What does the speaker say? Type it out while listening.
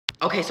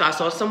Okay, so I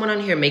saw someone on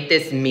here make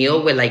this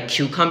meal with like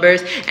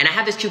cucumbers, and I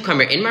have this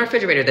cucumber in my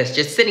refrigerator that's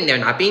just sitting there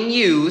not being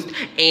used,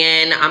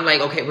 and I'm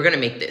like, okay, we're gonna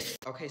make this.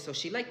 Okay, so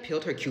she like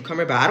peeled her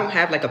cucumber, but I don't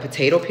have like a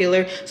potato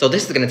peeler, so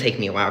this is gonna take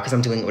me a while because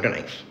I'm doing it with a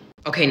knife.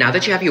 Okay, now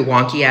that you have your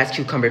wonky ass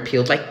cucumber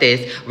peeled like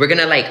this, we're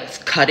gonna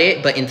like cut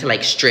it, but into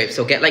like strips,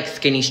 so get like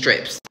skinny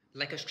strips.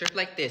 Like a strip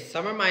like this.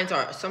 Some of mine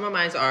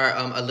are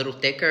a little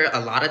thicker, a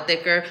lot of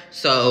thicker,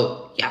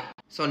 so yeah.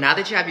 So now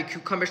that you have your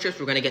cucumber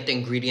strips, we're gonna get the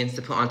ingredients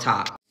to put on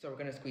top. So we're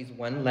gonna squeeze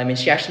 1 lemon.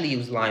 She actually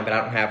used lime, but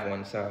I don't have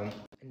one, so.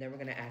 And then we're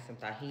gonna add some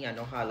tahini. I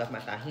know how I love my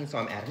tahini, so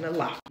I'm adding a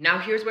lot. Now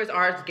here's where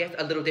ours gets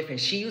a little different.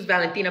 She used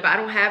Valentina, but I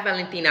don't have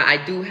Valentina. I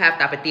do have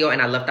Tapatio,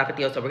 and I love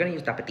Tapatio, so we're gonna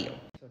use Tapatio.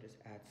 So just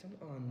add some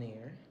on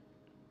there.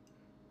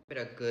 Give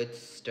it a good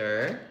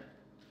stir.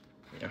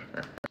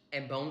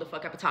 And bone the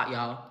fuck up a tot,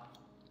 y'all.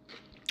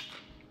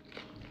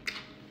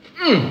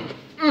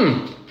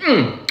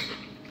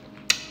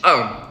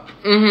 Oh,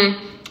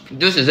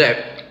 this is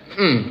it.